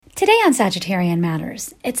Today on Sagittarian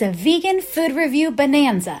Matters, it's a vegan food review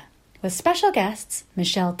bonanza with special guests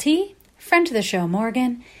Michelle T., friend to the show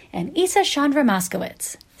Morgan, and Isa Chandra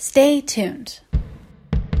Moskowitz. Stay tuned.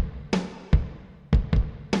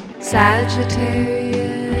 Sagittarian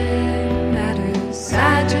Matters,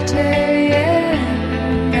 Sagittarian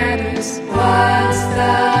Matters, what's the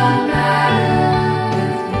matter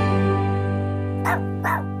with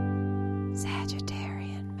you?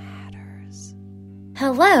 Sagittarian Matters.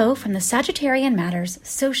 Hello from the Sagittarian Matters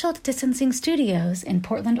Social Distancing Studios in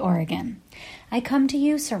Portland, Oregon. I come to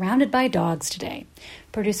you surrounded by dogs today.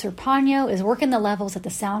 Producer Ponyo is working the levels at the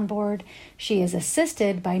soundboard. She is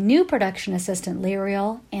assisted by new production assistant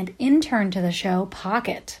Lyriel and intern to the show,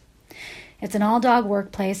 Pocket. It's an all-dog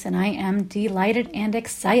workplace, and I am delighted and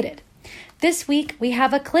excited. This week, we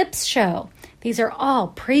have a Clips show. These are all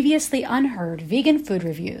previously unheard vegan food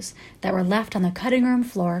reviews that were left on the cutting room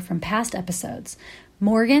floor from past episodes.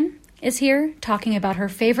 Morgan is here talking about her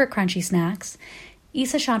favorite crunchy snacks.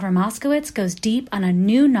 Isa Chandra Moskowitz goes deep on a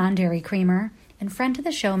new non-dairy creamer, and friend to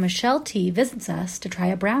the show Michelle T. visits us to try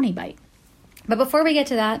a brownie bite. But before we get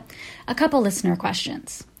to that, a couple listener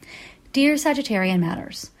questions. Dear Sagittarian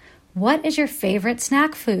Matters, what is your favorite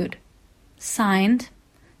snack food? Signed,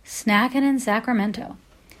 Snackin' in Sacramento.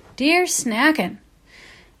 Dear Snackin',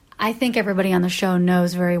 I think everybody on the show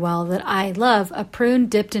knows very well that I love a prune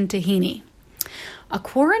dipped in tahini. A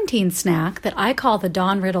quarantine snack that I call the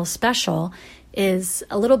Dawn Riddle Special is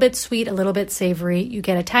a little bit sweet, a little bit savory. You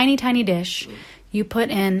get a tiny, tiny dish. You put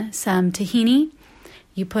in some tahini.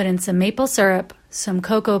 You put in some maple syrup, some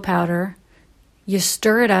cocoa powder. You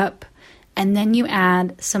stir it up, and then you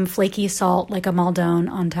add some flaky salt like a Maldon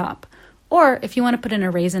on top. Or if you want to put in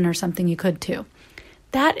a raisin or something, you could too.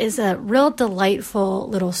 That is a real delightful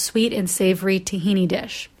little sweet and savory tahini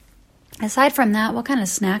dish. Aside from that, what kind of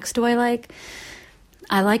snacks do I like?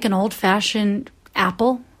 I like an old-fashioned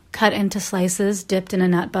apple cut into slices, dipped in a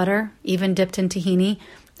nut butter, even dipped in tahini.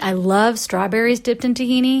 I love strawberries dipped in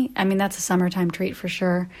tahini. I mean, that's a summertime treat for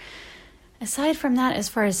sure. Aside from that, as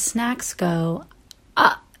far as snacks go,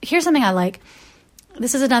 here's something I like.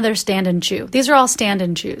 This is another stand and chew. These are all stand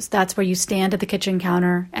and chews. That's where you stand at the kitchen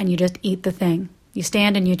counter and you just eat the thing. You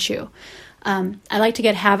stand and you chew. I like to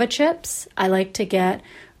get Hava chips. I like to get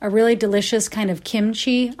a really delicious kind of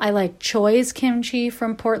kimchi. I like Choi's kimchi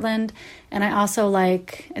from Portland. And I also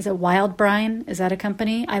like, is it Wild Brine? Is that a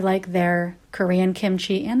company? I like their Korean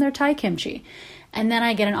kimchi and their Thai kimchi. And then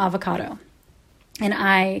I get an avocado. And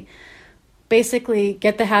I basically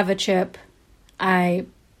get the Hava chip. I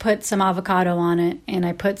put some avocado on it and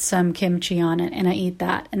I put some kimchi on it and I eat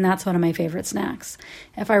that. And that's one of my favorite snacks.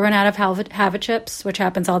 If I run out of Hava chips, which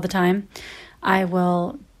happens all the time, I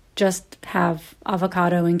will just have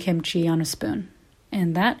avocado and kimchi on a spoon.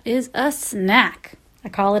 And that is a snack. I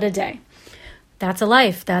call it a day. That's a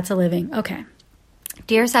life. That's a living. Okay.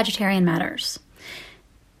 Dear Sagittarian Matters,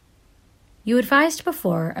 you advised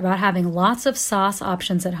before about having lots of sauce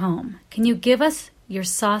options at home. Can you give us your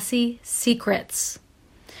saucy secrets?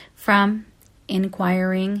 From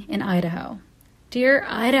Inquiring in Idaho. Dear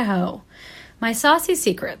Idaho, my saucy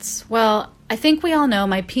secrets. Well, I think we all know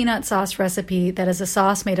my peanut sauce recipe that is a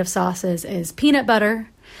sauce made of sauces is peanut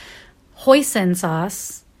butter, hoisin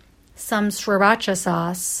sauce, some sriracha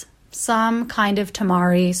sauce, some kind of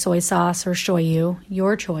tamari soy sauce or shoyu,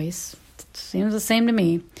 your choice. It seems the same to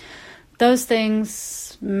me. Those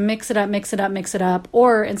things, mix it up.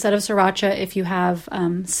 Or instead of sriracha, if you have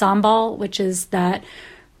sambal, which is that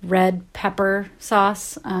red pepper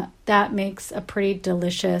sauce, that makes a pretty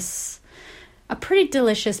delicious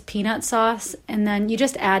peanut sauce, and then you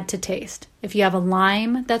just add to taste. If you have a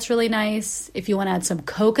lime, that's really nice. If you want to add some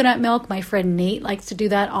coconut milk, my friend Nate likes to do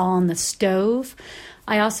that all on the stove.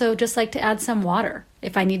 I also just like to add some water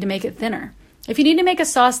if I need to make it thinner. If you need to make a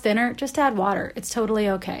sauce thinner, just add water. It's totally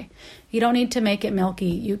okay. You don't need to make it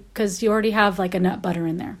milky because you already have like a nut butter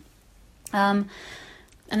in there.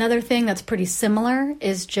 Another thing that's pretty similar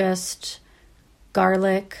is just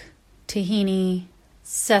garlic, tahini,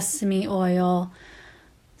 sesame oil,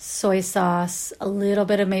 soy sauce, a little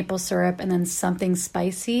bit of maple syrup, and then something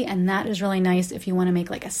spicy. And that is really nice if you want to make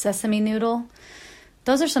like a sesame noodle.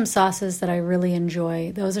 Those are some sauces that I really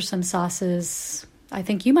enjoy. Those are some sauces I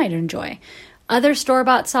think you might enjoy. Other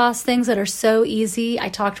store-bought sauce things that are so easy. I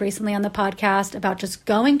talked recently on the podcast about just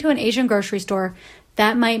going to an Asian grocery store.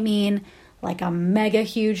 That might mean like a mega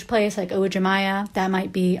huge place like Uwajimaya. That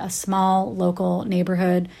might be a small local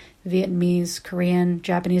neighborhood Vietnamese, Korean,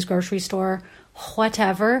 Japanese grocery store,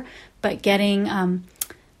 whatever. But getting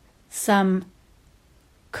some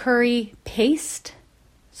curry paste,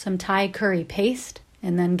 some Thai curry paste,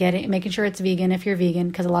 and then making sure it's vegan if you're vegan,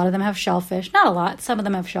 because a lot of them have shellfish. Not a lot, some of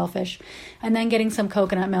them have shellfish. And then getting some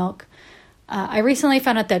coconut milk. I recently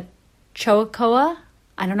found out that Chocoa,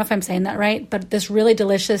 I don't know if I'm saying that right, but this really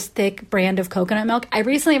delicious, thick brand of coconut milk. I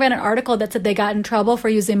recently read an article that said they got in trouble for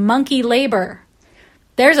using monkey labor.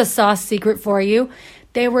 There's a sauce secret for you.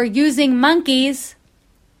 They were using monkeys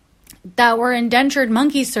that were indentured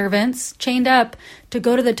monkey servants chained up to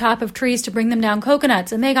go to the top of trees to bring them down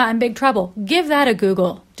coconuts, and they got in big trouble. Give that a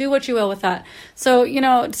Google. Do what you will with that. So,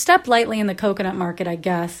 step lightly in the coconut market, I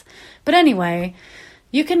guess. But anyway,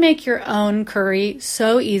 you can make your own curry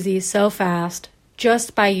so easy, so fast,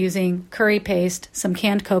 just by using curry paste, some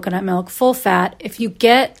canned coconut milk, full fat. If you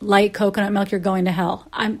get light coconut milk, you're going to hell.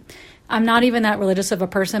 I'm not even that religious of a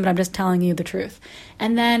person, but I'm just telling you the truth.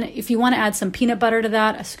 And then if you want to add some peanut butter to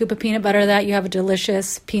that, a scoop of peanut butter to that, you have a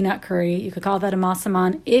delicious peanut curry. You could call that a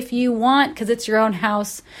masaman if you want, because it's your own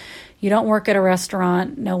house. You don't work at a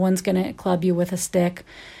restaurant. No one's going to club you with a stick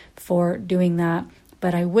for doing that.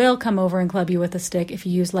 But I will come over and club you with a stick if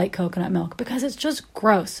you use light coconut milk, because it's just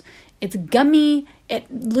gross. It's gummy.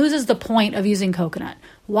 It loses the point of using coconut.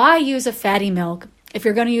 Why use a fatty milk if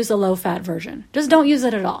you're going to use a low-fat version? Just don't use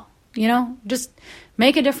it at all. Just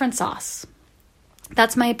make a different sauce.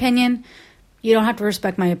 That's my opinion. You don't have to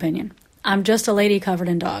respect my opinion. I'm just a lady covered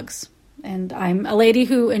in dogs. And I'm a lady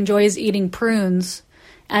who enjoys eating prunes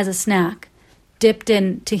as a snack, dipped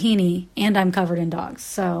in tahini, and I'm covered in dogs.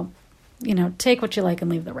 So, take what you like and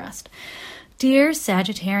leave the rest. Dear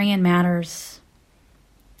Sagittarian Matters,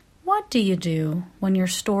 what do you do when your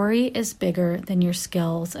story is bigger than your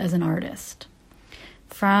skills as an artist?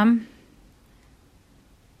 From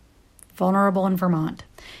Vulnerable in Vermont.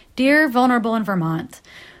 Dear Vulnerable in Vermont,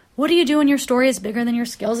 what do you do when your story is bigger than your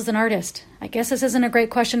skills as an artist? I guess this isn't a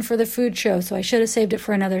great question for the food show, so I should have saved it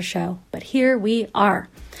for another show. But here we are.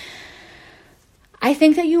 I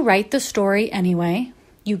think that you write the story anyway.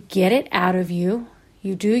 You get it out of you.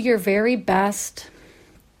 You do your very best.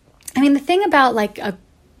 The thing about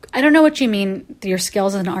I don't know what you mean, your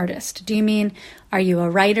skills as an artist. Do you mean, are you a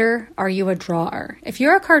writer? Are you a drawer? If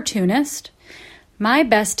you're a cartoonist, my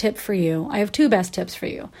best tip for you, I have two best tips for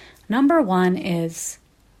you. Number one is,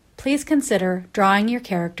 please consider drawing your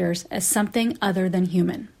characters as something other than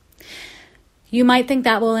human. You might think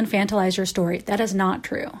that will infantilize your story. That is not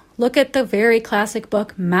true. Look at the very classic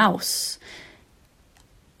book, Mouse.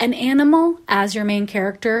 An animal as your main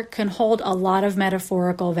character can hold a lot of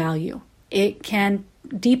metaphorical value. It can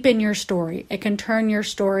deepen your story. It can turn your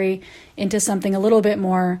story into something a little bit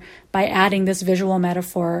more by adding this visual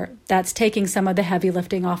metaphor that's taking some of the heavy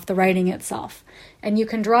lifting off the writing itself. And you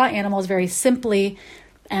can draw animals very simply.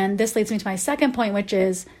 And this leads me to my second point, which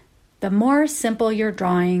is the more simple your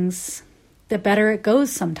drawings, the better it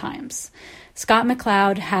goes sometimes. Scott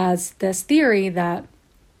McCloud has this theory that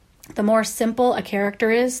the more simple a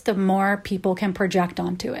character is, the more people can project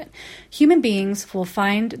onto it. Human beings will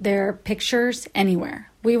find their pictures anywhere.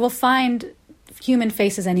 We will find human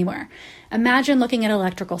faces anywhere. Imagine looking at an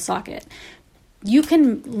electrical socket. You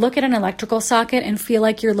can look at an electrical socket and feel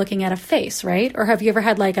like you're looking at a face, right? Or have you ever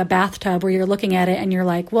had a bathtub where you're looking at it and you're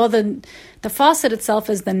like, well, the faucet itself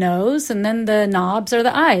is the nose and then the knobs are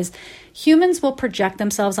the eyes. Humans will project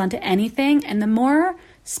themselves onto anything, and the more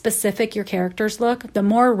specific your characters look, the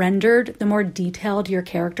more rendered, the more detailed your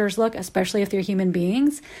characters look, especially if they're human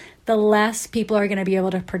beings, the less people are going to be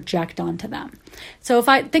able to project onto them. So if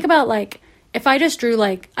I think about if I just drew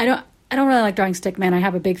I don't really like drawing stick men. I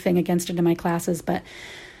have a big thing against it in my classes, but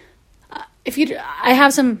I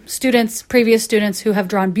have some previous students who have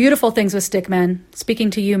drawn beautiful things with stick men.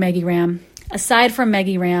 Speaking to you, Maggie Ram. Aside from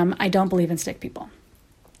Maggie Ram, I don't believe in stick people.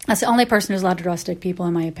 That's the only person who's allowed to draw stick people,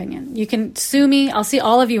 in my opinion. You can sue me. I'll see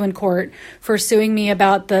all of you in court for suing me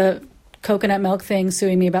about the coconut milk thing,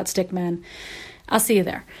 suing me about stick men. I'll see you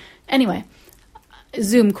there. Anyway,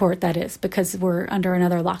 Zoom court, that is, because we're under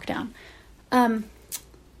another lockdown.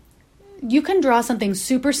 You can draw something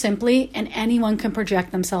super simply and anyone can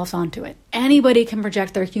project themselves onto it. Anybody can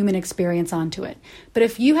project their human experience onto it. But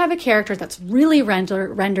if you have a character that's really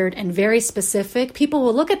rendered and very specific, people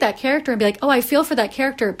will look at that character and be like, oh, I feel for that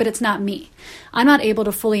character, but it's not me. I'm not able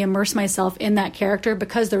to fully immerse myself in that character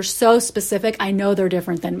because they're so specific. I know they're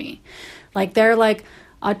different than me. They're like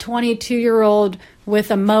a 22-year-old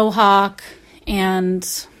with a mohawk and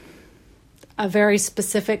a very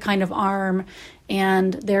specific kind of arm,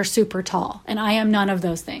 and they're super tall. And I am none of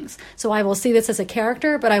those things. So I will see this as a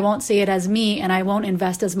character, but I won't see it as me, and I won't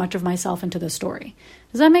invest as much of myself into the story.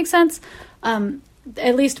 Does that make sense?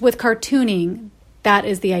 At least with cartooning, that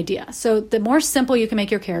is the idea. So the more simple you can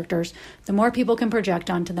make your characters, the more people can project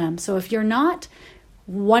onto them. So if you're not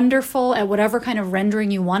wonderful at whatever kind of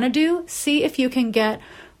rendering you want to do. See if you can get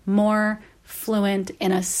more fluent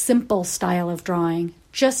in a simple style of drawing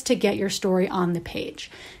just to get your story on the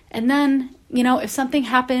page. And then, if something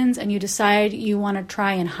happens and you decide you want to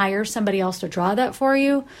try and hire somebody else to draw that for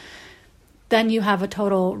you, then you have a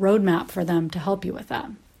total roadmap for them to help you with that.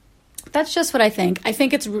 That's just what I think. I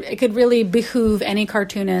think it could really behoove any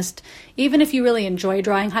cartoonist, even if you really enjoy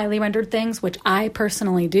drawing highly rendered things, which I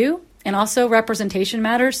personally do. And also representation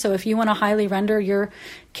matters. So if you want to highly render your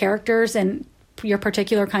characters and your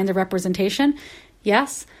particular kinds of representation,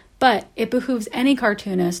 yes. But it behooves any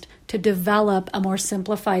cartoonist to develop a more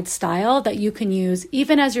simplified style that you can use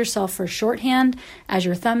even as yourself for shorthand, as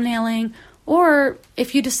your thumbnailing, or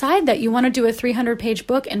if you decide that you want to do a 300-page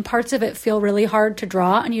book and parts of it feel really hard to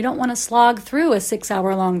draw and you don't want to slog through a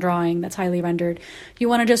 6-hour-long drawing that's highly rendered. You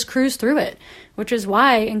want to just cruise through it, which is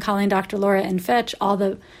why in Calling Dr. Laura and Fetch, all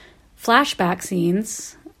the flashback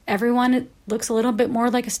scenes, everyone looks a little bit more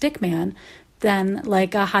like a stick man than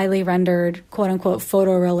like a highly rendered, quote-unquote,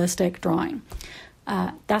 photorealistic drawing.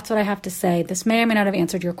 That's what I have to say. This may or may not have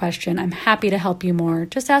answered your question. I'm happy to help you more.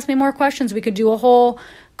 Just ask me more questions. We could do a whole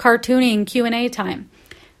cartooning Q&A time.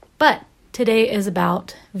 But today is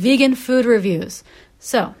about vegan food reviews.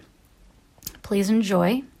 So please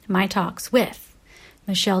enjoy my talks with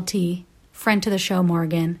Michelle T., friend to the show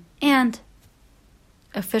Morgan, and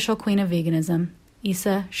official queen of veganism,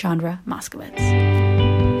 Isa Chandra Moskowitz.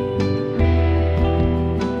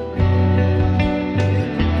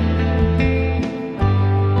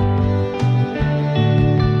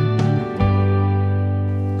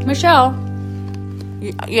 Michelle.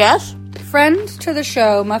 Yes? Friend to the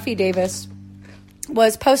show, Muffy Davis,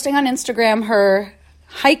 was posting on Instagram her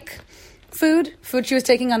hike food she was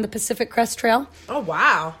taking on the Pacific Crest Trail. Oh,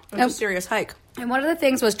 wow. That's a serious hike. And one of the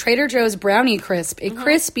things was Trader Joe's Brownie Crisp, a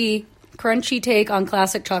crispy, crunchy take on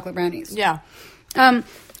classic chocolate brownies. Yeah.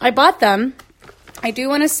 I bought them. I do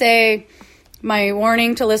want to say my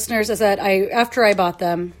warning to listeners is that after I bought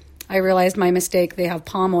them, I realized my mistake. They have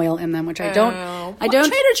palm oil in them, which I don't. Trader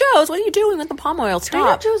Joe's, what are you doing with the palm oil?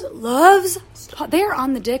 Stop. Trader Joe's loves. They are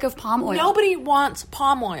on the dick of palm oil. Nobody wants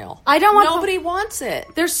palm oil. I don't want. Nobody wants it.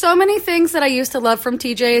 There's so many things that I used to love from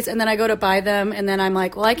TJ's, and then I go to buy them, and then I'm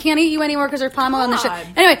like, well, I can't eat you anymore because there's palm oil in the shit.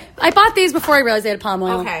 Anyway, I bought these before I realized they had palm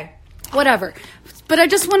oil. Okay. Whatever. But I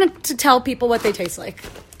just wanted to tell people what they taste like.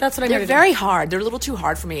 That's what I'm here to do. They're very hard. They're a little too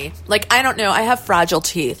hard for me. Like, I don't know. I have fragile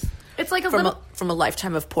teeth. It's like from a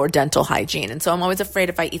lifetime of poor dental hygiene, and so I'm always afraid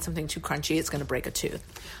if I eat something too crunchy, it's going to break a tooth.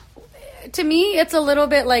 To me, it's a little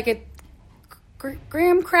bit like a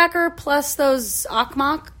graham cracker plus those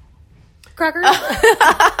Akmak crackers.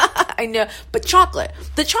 I know, but chocolate.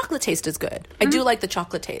 The chocolate taste is good. I do like the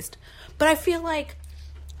chocolate taste, but I feel like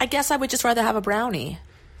I guess I would just rather have a brownie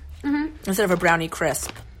instead of a brownie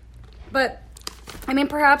crisp. But I mean,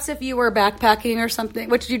 perhaps if you were backpacking or something,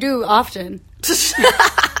 which you do often.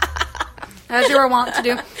 As you are wont to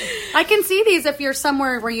do. I can see these if you're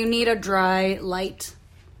somewhere where you need a dry, light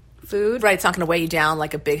food. Right, it's not going to weigh you down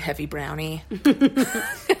like a big, heavy brownie.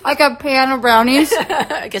 Like a pan of brownies.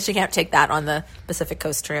 I guess you can't take that on the Pacific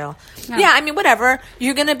Coast Trail. No. Yeah, I mean, whatever.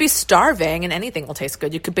 You're going to be starving and anything will taste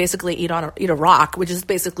good. You could basically eat a rock, which is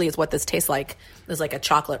basically is what this tastes like. It's like a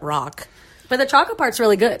chocolate rock. But the chocolate part's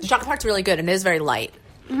really good. The chocolate part's really good and it is very light.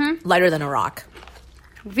 Mm-hmm. Lighter than a rock.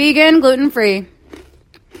 Vegan, gluten-free.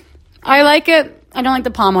 I like it. I don't like the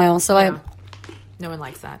palm oil, so yeah. No one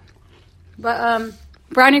likes that. But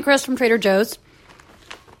Brownie Crisp from Trader Joe's.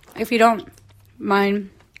 If you don't mind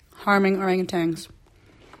harming orangutans,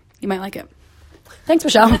 you might like it. Thanks,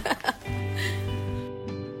 Michelle.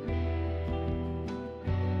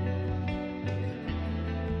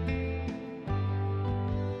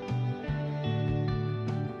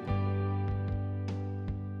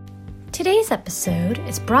 Today's episode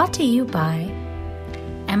is brought to you by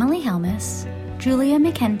Emily Helmus, Julia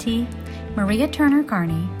McKenty, Maria Turner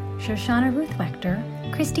Carney, Shoshana Ruth Wechter,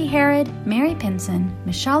 Christy Herod, Mary Pinson,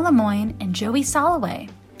 Michelle Lemoyne, and Joey Soloway.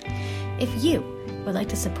 If you would like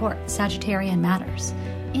to support Sagittarian Matters,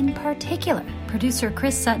 in particular producer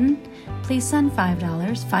Chris Sutton, please send $5,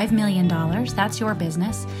 $5 million, that's your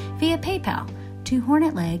business, via PayPal to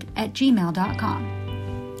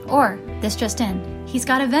hornetleg@gmail.com. Or, this just in, he's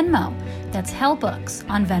got a Venmo, that's Hell Books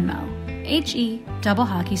on Venmo. HE double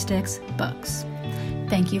hockey sticks books.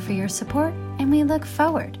 Thank you for your support, and we look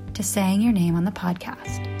forward to saying your name on the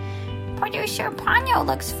podcast. Producer Ponyo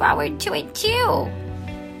looks forward to it too.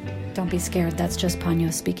 Don't be scared, that's just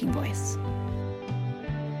Ponyo's speaking voice.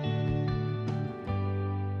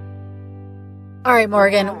 All right,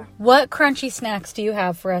 Morgan, what crunchy snacks do you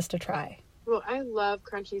have for us to try? Well, I love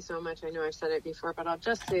crunchy so much. I know I've said it before, but I'll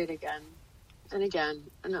just say it again and again,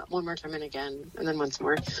 and one more time and again, and then once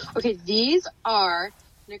more. Okay, these are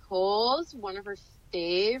Nicole's, one of her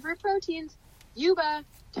favorite proteins, Yuba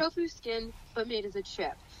tofu skin, but made as a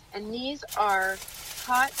chip. And these are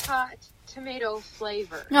hot tomato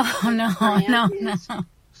flavor. Oh, no.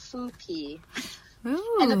 Fupi.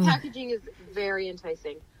 Ooh. And the packaging is very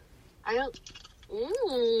enticing. I don't...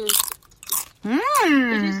 They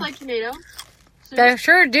taste like tomato. So They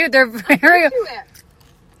sure do. They're very... do it.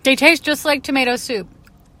 They taste just like tomato soup.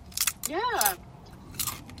 Yeah.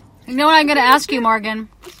 You know what I'm going to ask you, Morgan?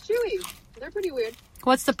 It's chewy. They're pretty weird.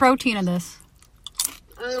 What's the protein of this?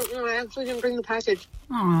 I don't know. I actually didn't bring the package.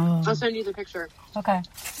 Oh. I'll send you the picture. Okay.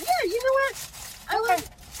 Yeah, you know what?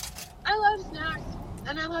 I love snacks,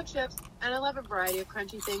 and I love chips, and I love a variety of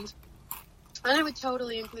crunchy things. And I would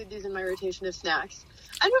totally include these in my rotation of snacks.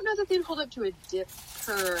 I don't know that they'd hold up to a dip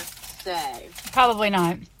per se. Probably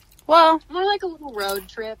not. Well, More like a little road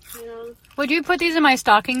trip, you know? would you put these in my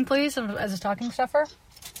stocking, please, as a stocking stuffer?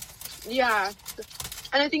 Yeah.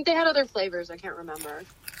 And I think they had other flavors. I can't remember.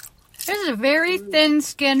 This is a very thin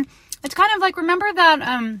skin. It's kind of like, remember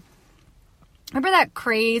that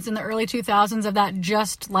craze in the early 2000s of that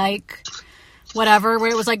just like whatever, where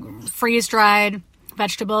it was like freeze-dried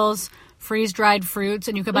vegetables, freeze-dried fruits,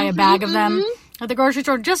 and you could buy a bag of them at the grocery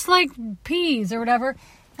store, just like peas or whatever.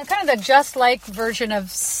 It's kind of the just like version of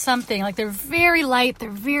something. Like, they're very light, they're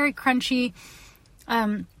very crunchy.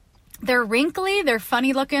 They're wrinkly, they're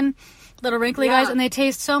funny looking little wrinkly guys, and they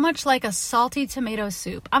taste so much like a salty tomato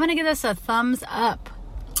soup. I'm gonna give this a thumbs up.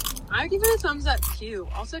 I give it a thumbs up too.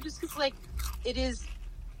 Also, just because like it is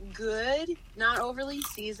good, not overly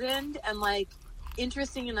seasoned, and like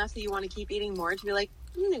interesting enough that you want to keep eating more. To be like,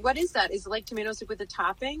 what is that? Is it like tomato soup with a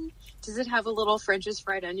topping? Does it have a little French's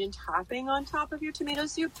fried onion topping on top of your tomato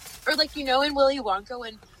soup? Or like, you know, in Willy Wonka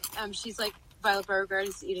when she's like, Violet Beauregard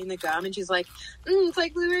is eating the gum and she's like, it's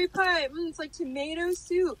like blueberry pie. It's like tomato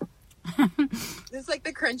soup. It's like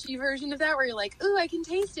the crunchy version of that where you're like, ooh, I can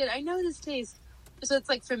taste it. I know this taste. So it's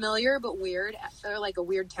like familiar but weird, or like a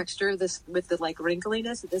weird texture this with the like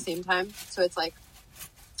wrinkliness at the same time. So it's like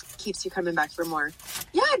keeps you coming back for more.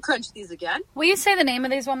 Yeah, I'd crunch these again. Will you say the name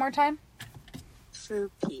of these one more time?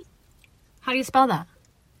 Fupi. How do you spell that?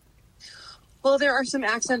 Well, there are some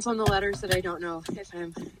accents on the letters that I don't know if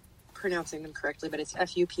I'm pronouncing them correctly, but it's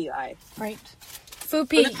Fupi. Right. But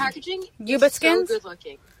Fupi. the packaging Yuba is skins? so good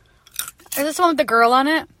looking. Is this the one with the girl on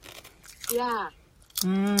it? Yeah.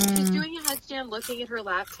 She's doing a headstand looking at her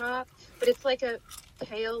laptop, but it's like a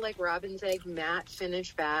pale, like robin's egg matte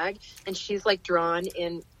finish bag, and she's like drawn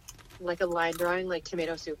in like a line drawing, like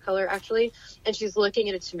tomato soup color actually, and she's looking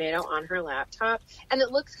at a tomato on her laptop, and it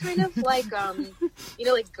looks kind of like you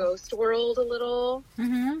know, like Ghost World a little,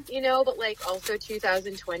 you know, but like also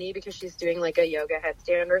 2020 because she's doing like a yoga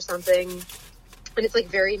headstand or something, and it's like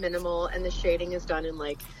very minimal, and the shading is done in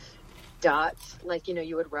like dots, like, you know,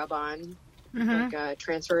 you would rub on like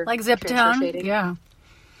transfer, Like zip transfer tone? shading. Yeah.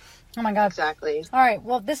 Oh my God. Exactly. All right.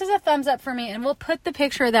 Well, this is a thumbs up for me, and we'll put the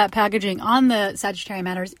picture of that packaging on the Sagittarian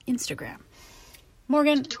Matters Instagram.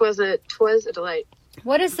 Morgan, Twas a delight.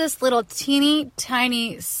 what is this little teeny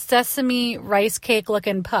tiny sesame rice cake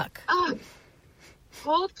looking puck? Ah,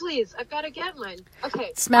 hold please. I've got to get mine.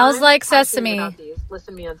 Okay. Smells I'm like passionate sesame. about these.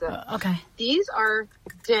 Listen to me on that. Okay. These are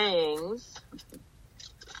Dang's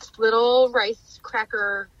little rice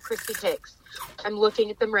cracker crispy cakes. I'm looking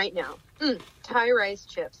at them right now. Thai rice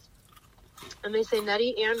chips. And they say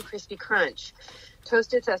nutty and crispy crunch.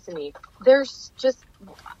 Toasted sesame. There's just...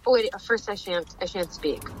 Oh, wait. First, I shan't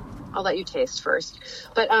speak. I'll let you taste first.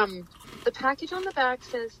 But the package on the back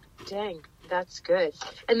says, Dang, that's good.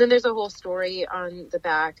 And then there's a whole story on the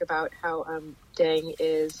back about how Dang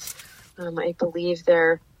is, I believe,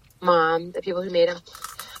 their mom, the people who made them.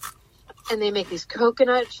 And they make these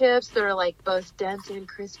coconut chips that are like both dense and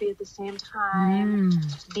crispy at the same time.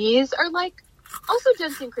 These are like also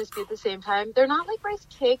dense and crispy at the same time. They're not like rice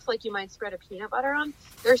cakes like you might spread a peanut butter on.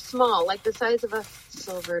 They're small, like the size of a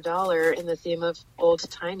silver dollar in the theme of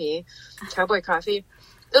old-timey cowboy coffee.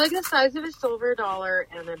 They're like the size of a silver dollar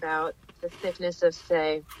and about the thickness of,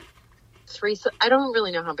 say, I don't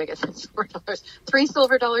really know how big it is. $3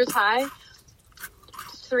 silver dollars high.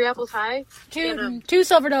 3 apples high. Two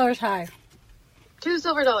silver dollars high. $2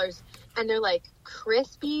 silver dollars. And they're like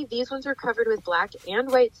crispy. These ones are covered with black and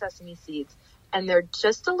white sesame seeds. And they're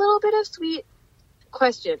just a little bit of sweet.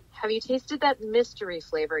 Question. Have you tasted that mystery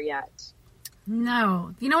flavor yet?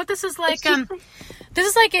 No. You know what this is like? It's just This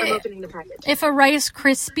is like I'm opening the package. if a Rice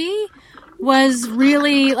Krispie was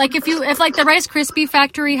really like if like the Rice Krispie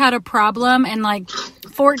factory had a problem and like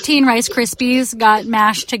 14 Rice Krispies got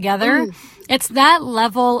mashed together, it's that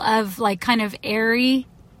level of like kind of airy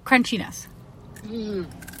crunchiness.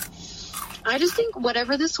 I just think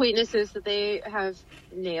whatever the sweetness is that they have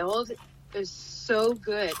nailed is so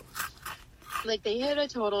good. Like they hit a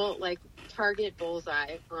total like target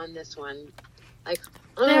bullseye on this one. Like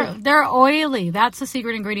they're oily. That's the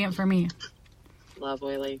secret ingredient for me. Love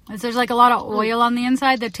oily. There's like a lot of oil on the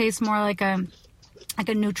inside that tastes more like a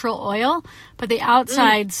neutral oil, but the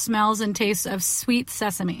outside smells and tastes of sweet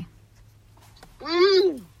sesame.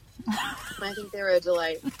 I think they're a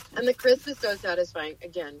delight. And the crisp is so satisfying.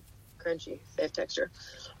 Again, crunchy, safe texture.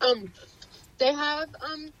 They have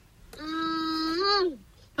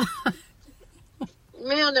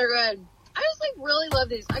man, they're good. I just like really love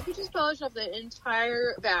these. I could just polish off the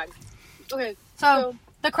entire bag. Okay, so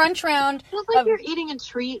the crunch round. It's like you're eating a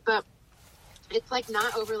treat, but it's like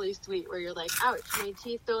not overly sweet where you're like, ouch, my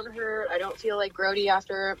teeth don't hurt. I don't feel like grody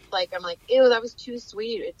after. Like, I'm like, ew, that was too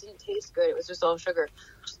sweet. It didn't taste good. It was just all sugar.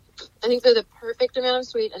 I think they're the perfect amount of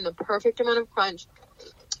sweet and the perfect amount of crunch.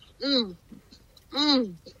 All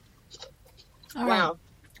Wow. Right.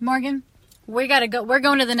 Morgan, we got to go. We're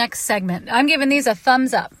going to the next segment. I'm giving these a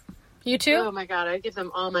thumbs up. You too? Oh my God, I give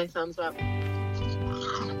them all my thumbs up.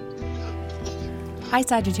 Hi,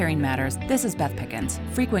 Sagittarian Matters. This is Beth Pickens,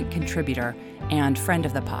 frequent contributor and friend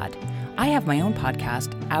of the pod. I have my own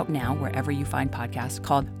podcast out now wherever you find podcasts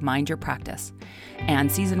called Mind Your Practice.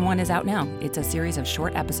 And season 1 is out now. It's a series of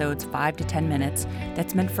short episodes, 5 to 10 minutes,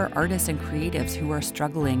 that's meant for artists and creatives who are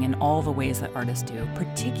struggling in all the ways that artists do,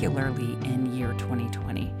 particularly in year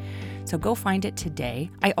 2020. So go find it today.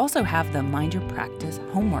 I also have the Mind Your Practice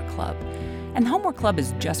Homework Club. And the Homework Club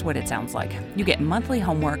is just what it sounds like. You get monthly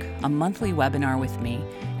homework, a monthly webinar with me,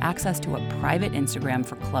 access to a private Instagram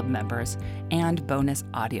for club members, and bonus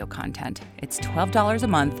audio content. It's $12 a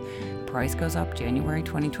month. Price goes up January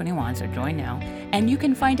 2021, so join now. And you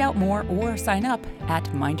can find out more or sign up at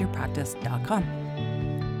mindyourpractice.com.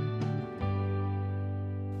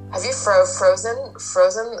 Have you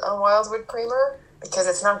frozen a wildwood creamer? Because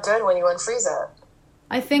it's not good when you unfreeze it.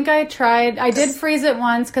 I think I tried. I did freeze it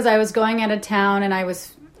once because I was going out of town and I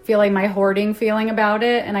was feeling my hoarding feeling about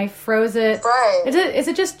it, and I froze it. Right. Is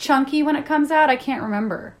it just chunky when it comes out? I can't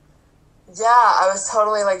remember. Yeah, I was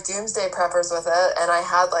totally like doomsday preppers with it, and I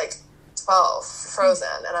had like 12 frozen,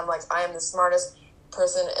 and I'm like, I am the smartest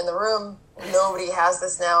person in the room. Nobody has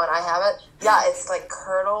this now, and I have it. Yeah, it's like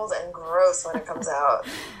curdled and gross when it comes out.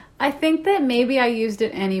 I think that maybe I used it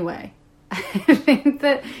anyway. I think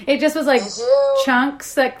that it just was like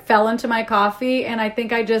chunks that fell into my coffee, and I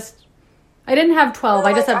think I didn't have 12.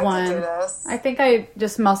 I just had one. I think I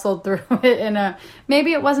just muscled through it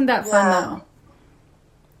maybe it wasn't that fun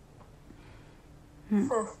though.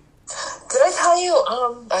 Did I tell you?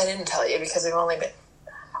 I didn't tell you because we've only been.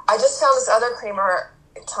 I just found this other creamer.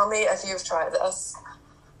 Tell me if you've tried this.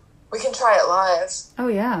 We can try it live. Oh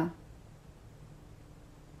yeah.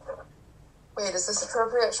 Wait, is this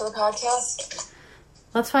appropriate for the podcast?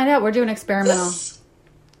 Let's find out. We're doing experimental.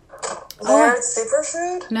 Laird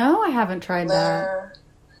Superfood? No, I haven't tried that.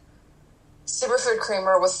 Superfood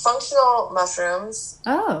creamer with functional mushrooms.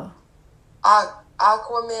 Oh.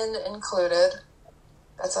 Aquamin included.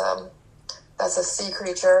 That's a sea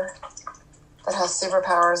creature that has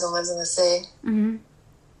superpowers and lives in the sea. Mm-hmm.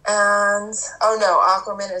 And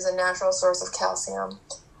Aquamin is a natural source of calcium.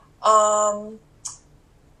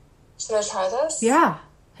 Should I try this? Yeah.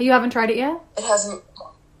 You haven't tried it yet? It has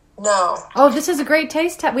no. Oh, this is a great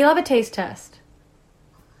taste test. We love a taste test.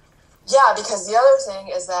 Yeah, because the other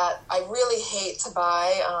thing is that I really hate to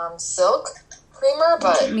buy silk creamer,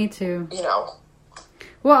 but me too. You know,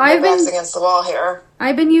 well, I've been against the wall here.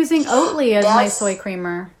 I've been using Oatly as my soy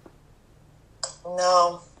creamer.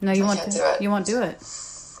 No, you won't do it. You won't do it.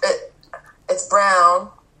 It's brown.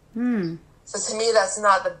 So to me, that's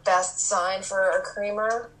not the best sign for a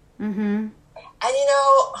creamer. Mm-hmm. And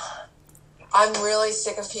I'm really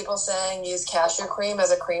sick of people saying use cashew cream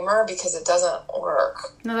as a creamer because it doesn't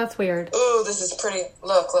work. No, that's weird. Ooh, this is pretty.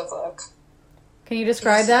 Look. Can you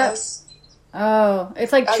describe that? Oh,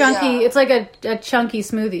 it's like chunky. Yeah. It's like a chunky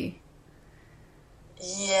smoothie.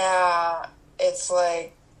 Yeah, it's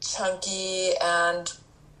like chunky and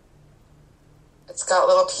it's got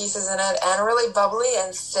little pieces in it and really bubbly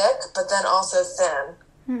and thick, but then also thin.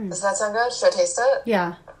 Does that sound good? Should I taste it?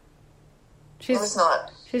 Yeah. It's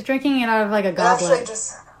not. She's drinking it out of like a goblet. Actually,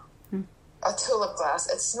 just a tulip glass.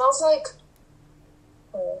 It smells like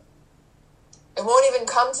it won't even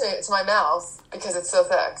come to my mouth because it's so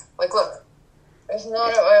thick. Like, look, it's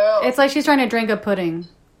not. It's like she's trying to drink a pudding.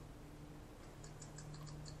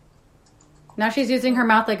 Now she's using her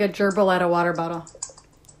mouth like a gerbil at a water bottle.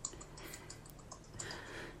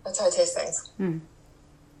 That's how I taste things.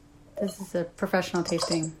 This is a professional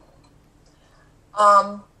tasting.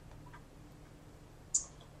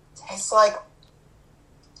 Tastes like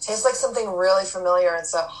something really familiar and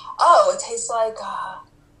stuff. It tastes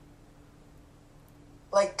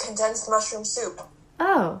like condensed mushroom soup.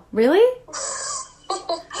 Oh, really?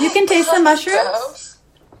 You can taste the mushrooms?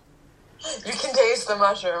 You can taste the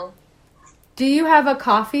mushroom. Do you have a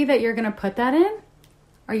coffee that you're going to put that in?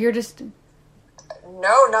 Or you're just... No,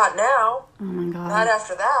 not now. Oh my God. Not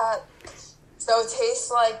after that. So it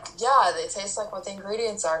tastes like, they taste like what the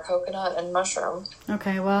ingredients are, coconut and mushroom.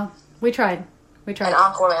 Okay, well, we tried. And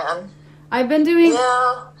Aquaman. I've been doing...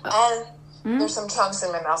 Yeah, and there's some chunks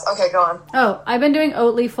in my mouth. Okay, go on. Oh, I've been doing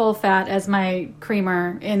Oatly full fat as my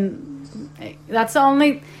creamer. That's the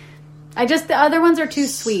only... the other ones are too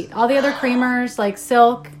sweet. All the other creamers, like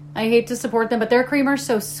Silk, I hate to support them, but their creamer's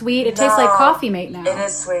so sweet. It tastes like Coffee Mate now. It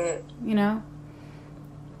is sweet. You know?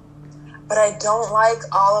 But I don't like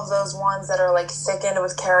all of those ones that are like thickened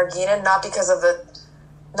with carrageenan, not because of the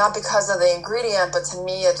ingredient, but to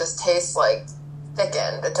me it just tastes like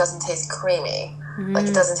thickened. It doesn't taste creamy. Like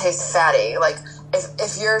it doesn't taste fatty. Like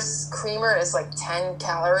if your creamer is like 10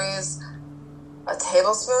 calories a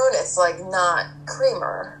tablespoon, it's like not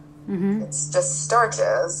creamer. It's just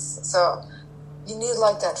starches. So you need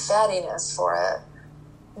like that fattiness for it.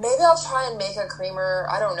 Maybe I'll try and make a creamer.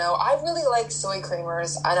 I don't know. I really like soy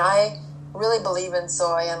creamers, and I really believe in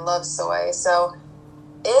soy and love soy. So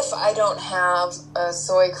if I don't have a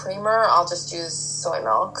soy creamer, I'll just use soy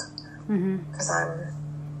milk. Because I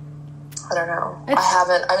don't know.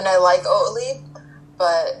 I like Oatly,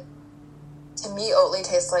 but to me, Oatly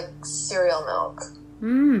tastes like cereal milk.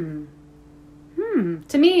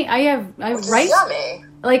 To me, I have Which rice. Is yummy.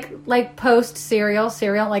 Like post cereal,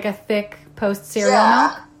 like a thick post cereal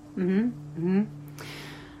milk.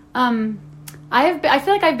 I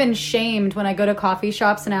feel like I've been shamed when I go to coffee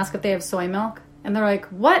shops and ask if they have soy milk. And they're like,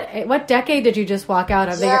 what decade did you just walk out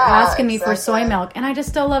of that you're asking me for soy milk? And I just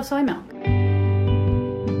still love soy milk.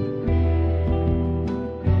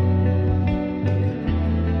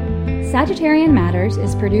 Sagittarian Matters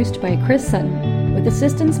is produced by Chris Sutton, with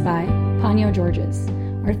assistance by Ponyo Georges.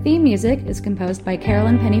 Our theme music is composed by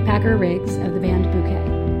Carolyn Pennypacker Riggs of the band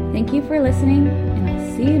Bouquet. Thank you for listening, and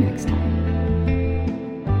I'll see you next time.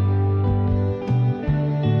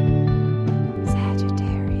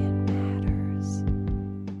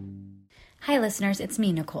 Hi listeners, it's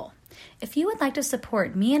me, Nicole. If you would like to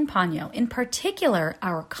support me and Ponyo, in particular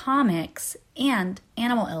our comics and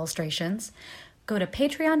animal illustrations, go to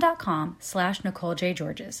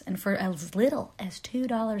patreon.com/NicoleJGeorges. And for as little as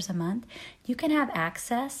 $2 a month, you can have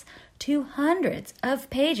access to hundreds of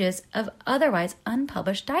pages of otherwise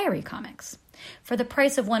unpublished diary comics. For the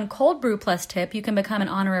price of one cold brew plus tip, you can become an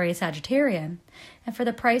honorary Sagittarian. And for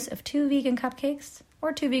the price of 2 vegan cupcakes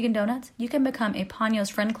or 2 vegan donuts, you can become a Ponyo's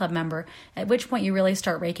Friend Club member, at which point you really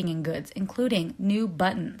start raking in goods, including new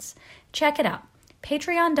buttons. Check it out.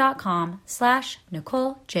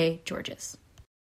 Patreon.com/NicoleJGeorges.